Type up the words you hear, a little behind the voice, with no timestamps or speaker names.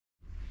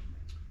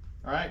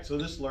All right, so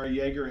this is Larry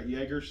Yeager at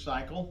Yeager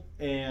Cycle,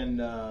 and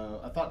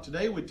I thought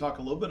today we'd talk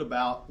a little bit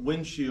about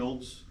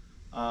windshields,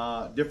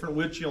 different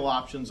windshield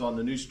options on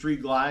the new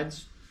Street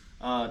Glides,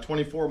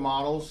 24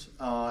 models.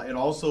 It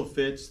also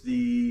fits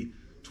the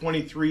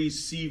 23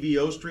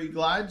 CVO Street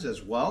Glides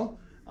as well.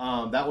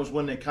 That was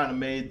when they kind of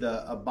made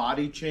a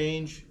body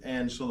change,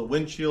 and so the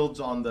windshields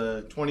on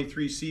the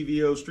 23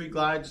 CVO Street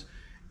Glides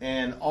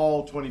and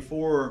all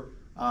 24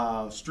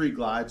 Street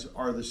Glides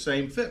are the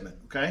same fitment,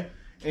 okay?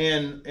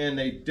 And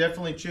they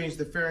definitely changed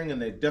the fairing,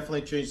 and they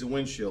definitely changed the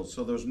windshield.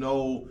 So there's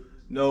no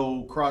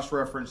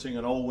cross-referencing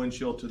an old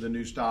windshield to the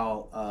new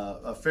style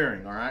of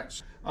fairing, all right?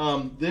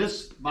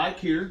 This bike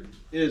here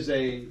is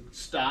a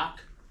stock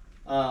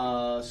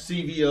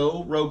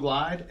CVO Road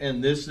Glide,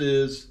 and this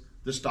is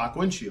the stock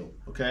windshield,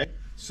 okay?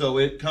 So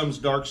it comes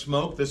dark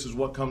smoke. This is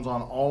what comes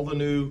on all the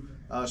new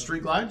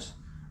Street Glides.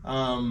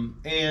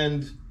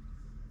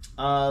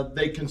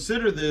 They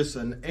consider this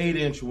an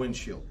 8-inch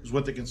windshield is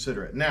what they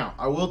consider it. Now,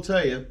 I will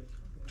tell you,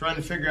 trying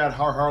to figure out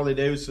how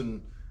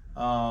Harley-Davidson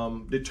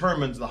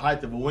determines the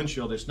height of a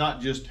windshield, it's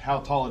not just how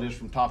tall it is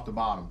from top to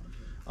bottom.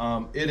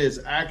 It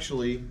is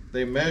actually,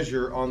 they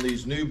measure on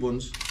these new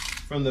ones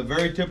from the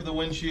very tip of the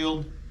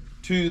windshield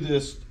to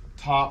this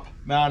top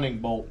mounting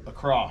bolt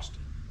across.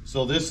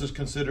 So this is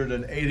considered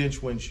an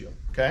 8-inch windshield,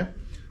 okay?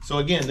 So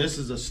again, this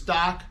is a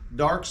stock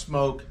dark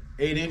smoke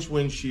 8-inch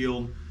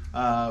windshield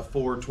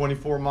for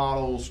 24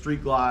 model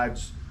Street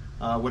Glides,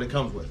 what it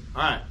comes with.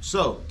 All right,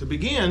 so to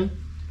begin,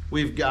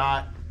 we've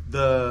got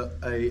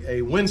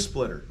a wind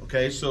splitter,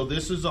 okay? So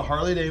this is a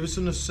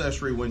Harley-Davidson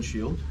accessory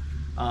windshield.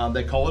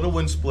 They call it a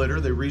wind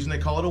splitter. The reason they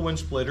call it a wind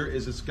splitter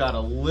is it's got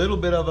a little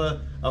bit of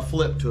a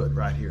flip to it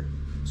right here.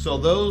 So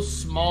those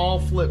small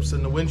flips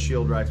in the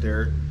windshield right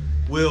there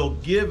will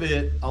give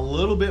it a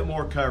little bit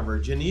more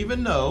coverage. And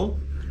even though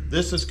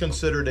this is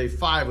considered a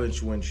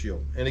 5-inch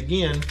windshield, and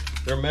again,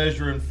 they're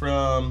measuring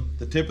from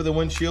the tip of the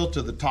windshield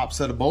to the top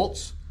set of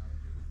bolts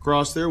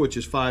across there, which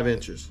is 5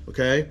 inches,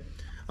 okay?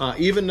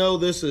 Even though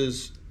this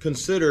is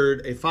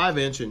considered a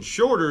 5-inch and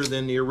shorter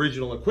than the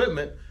original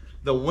equipment,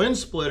 the wind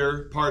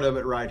splitter part of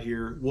it right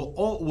here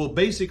will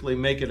basically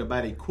make it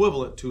about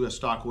equivalent to a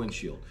stock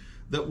windshield.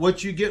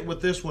 What you get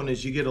with this one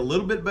is you get a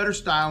little bit better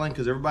styling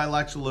because everybody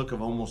likes the look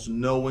of almost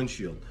no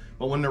windshield.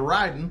 But when they're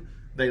riding,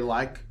 they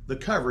like the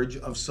coverage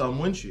of some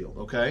windshield,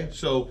 okay?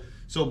 So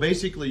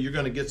basically you're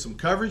gonna get some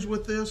coverage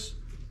with this,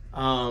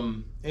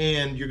 and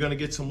you're gonna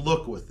get some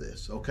look with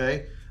this,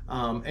 okay?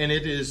 And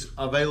it is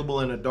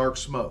available in a dark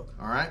smoke,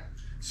 all right?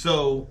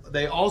 So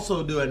they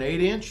also do an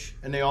 8-inch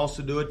and they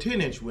also do a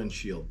 10-inch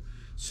windshield.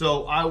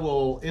 So I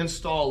will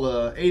install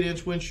a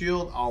 8-inch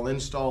windshield, I'll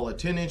install a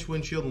 10-inch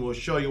windshield, and we'll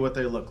show you what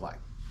they look like.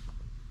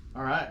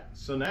 All right,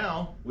 so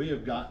now we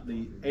have got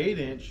the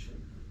 8-inch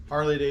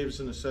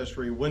Harley-Davidson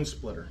accessory wind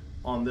splitter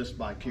on this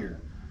bike here.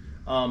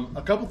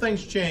 A couple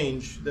things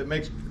change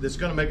that's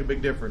going to make a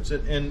big difference.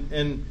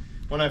 And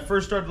when I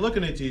first started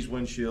looking at these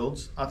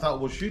windshields, I thought,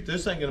 well, shoot,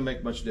 this ain't going to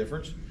make much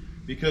difference,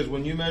 because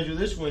when you measure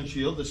this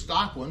windshield, the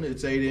stock one,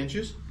 it's 8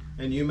 inches,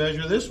 and you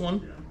measure this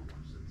one,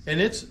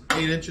 and it's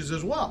 8 inches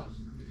as well.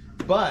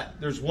 But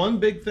there's one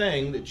big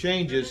thing that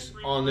changes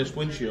on this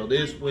windshield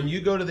is when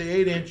you go to the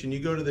 8-inch and you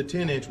go to the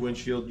 10-inch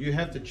windshield, you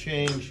have to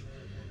change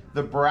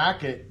the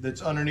bracket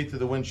that's underneath of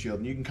the windshield.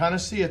 And you can kind of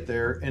see it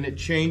there, and it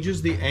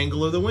changes the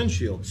angle of the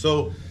windshield.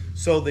 So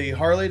the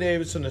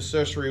Harley-Davidson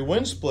accessory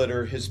wind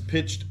splitter has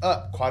pitched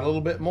up quite a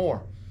little bit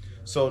more.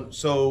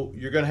 So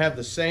you're gonna have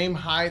the same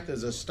height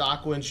as a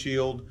stock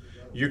windshield.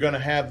 You're gonna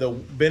have the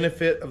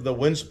benefit of the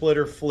wind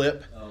splitter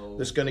flip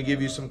that's gonna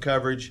give you some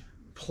coverage.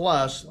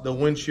 Plus the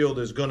windshield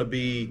is gonna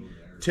be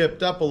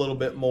tipped up a little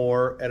bit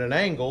more at an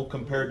angle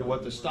compared to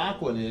what the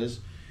stock one is.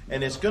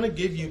 And it's gonna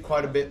give you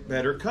quite a bit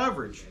better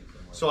coverage.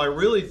 So I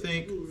really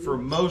think for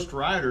most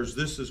riders,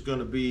 this is going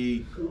to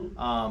be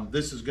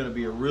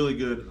a really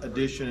good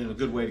addition and a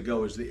good way to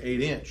go is the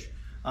 8-inch.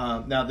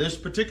 Now this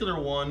particular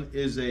one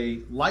is a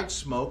light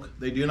smoke.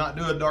 They do not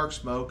do a dark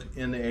smoke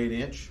in the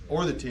 8-inch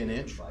or the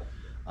 10-inch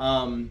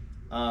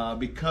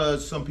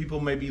because some people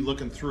may be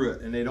looking through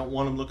it and they don't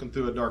want them looking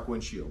through a dark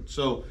windshield.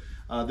 So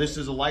this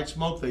is a light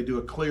smoke. They do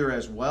a clear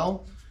as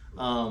well.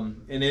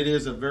 And it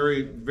is a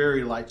very,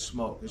 very light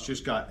smoke. It's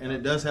just got, and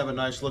it does have a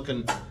nice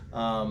looking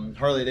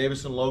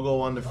Harley-Davidson logo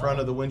on the front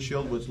of the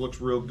windshield, which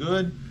looks real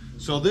good.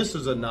 So this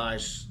is a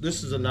nice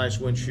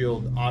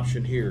windshield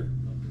option here.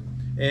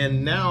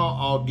 And now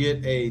I'll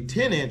get a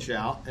 10-inch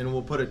out, and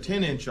we'll put a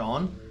 10-inch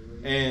on,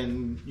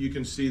 and you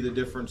can see the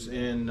difference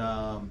in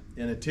a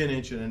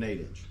 10-inch and an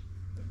 8-inch.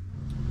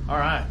 All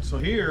right, so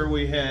here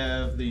we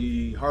have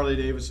the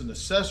Harley-Davidson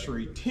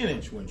accessory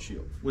 10-inch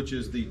windshield, which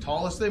is the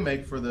tallest they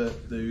make for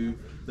the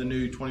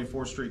new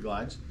 24 Street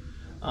Glides.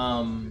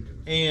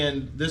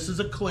 And this is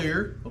a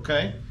clear,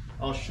 okay?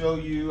 I'll show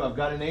you, I've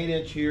got an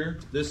 8-inch here.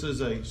 This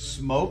is a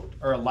smoked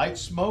or a light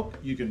smoke.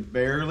 You can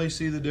barely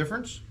see the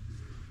difference.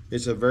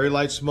 It's a very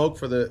light smoke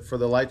for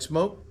the light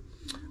smoke.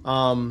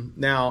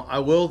 Now I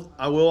will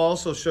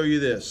also show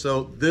you this.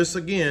 So this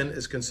again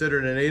is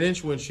considered an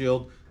 8-inch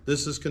windshield.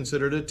 This is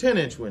considered a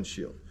 10-inch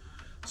windshield.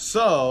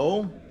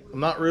 So I'm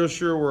not real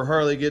sure where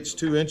Harley gets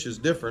 2 inches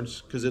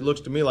difference, because it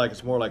looks to me like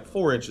it's more like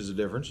 4 inches of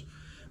difference.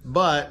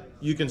 But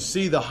you can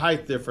see the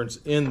height difference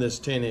in this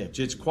 10-inch.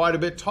 It's quite a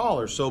bit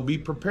taller, so be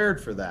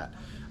prepared for that.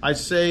 I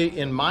say,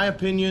 in my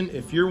opinion,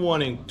 if you're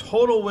wanting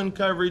total wind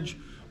coverage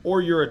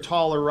or you're a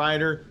taller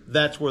rider,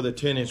 that's where the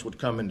 10-inch would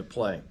come into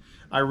play.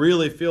 I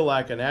really feel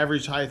like an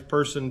average height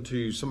person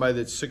to somebody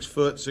that's 6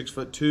 foot,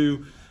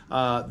 6'2",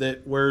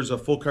 that wears a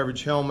full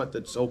coverage helmet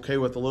that's okay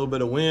with a little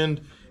bit of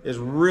wind is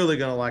really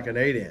gonna like an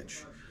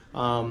 8-inch.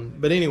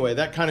 But anyway,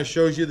 that kind of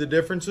shows you the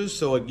differences.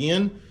 So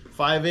again,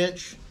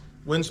 5-inch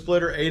wind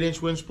splitter,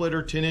 8-inch wind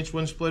splitter, 10-inch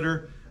wind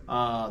splitter.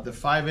 The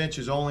 5-inch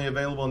is only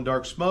available in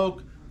dark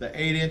smoke. The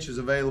 8-inch is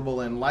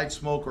available in light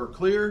smoke or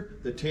clear.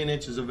 The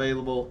 10-inch is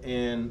available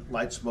in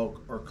light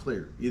smoke or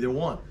clear, either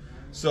one.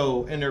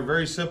 So, and they're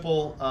very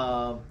simple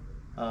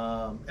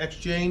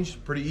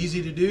exchange, pretty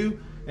easy to do.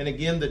 And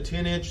again, the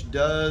 10-inch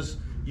does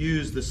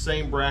use the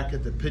same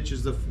bracket that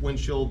pitches the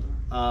windshield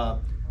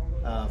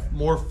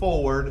more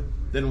forward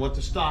than what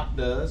the stock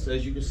does.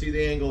 As you can see,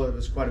 the angle of it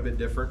is quite a bit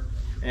different,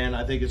 and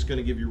I think it's going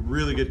to give you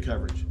really good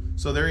coverage.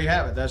 So there you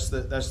have it. That's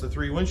the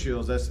 3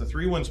 windshields. That's the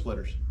 3 wind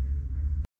splitters.